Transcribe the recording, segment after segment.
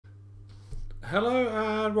Hello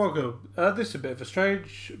and welcome. This is a bit of a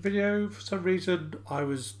strange video. For some reason I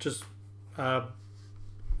was just on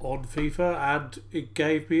FIFA and it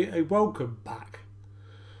gave me a welcome pack.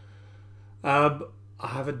 I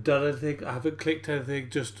haven't done anything, I haven't clicked anything,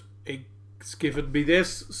 just it's given me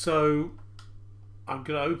this, so I'm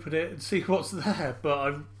going to open it and see what's there, but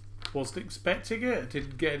I wasn't expecting it. I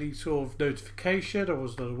didn't get any sort of notification, I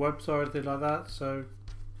wasn't on a website or anything like that, so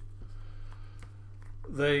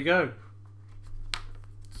there you go.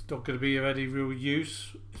 It's not going to be of any real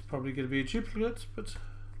use. It's probably going to be a duplicate, but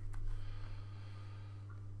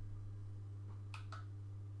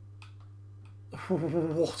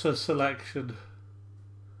what a selection.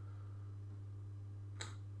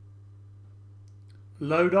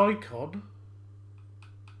 Load icon.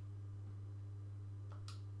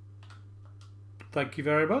 Thank you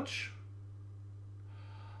very much.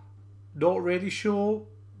 Not really sure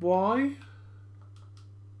why.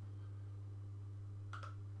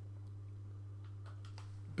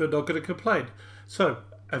 But not going to complain. So,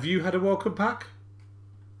 have you had a welcome pack?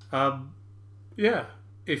 Yeah.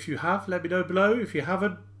 If you have, let me know below. If you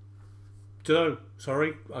haven't, don't know.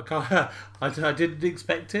 Sorry, I can't. I didn't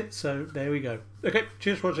expect it. So there we go. Okay.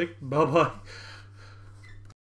 Cheers for watching. Bye bye.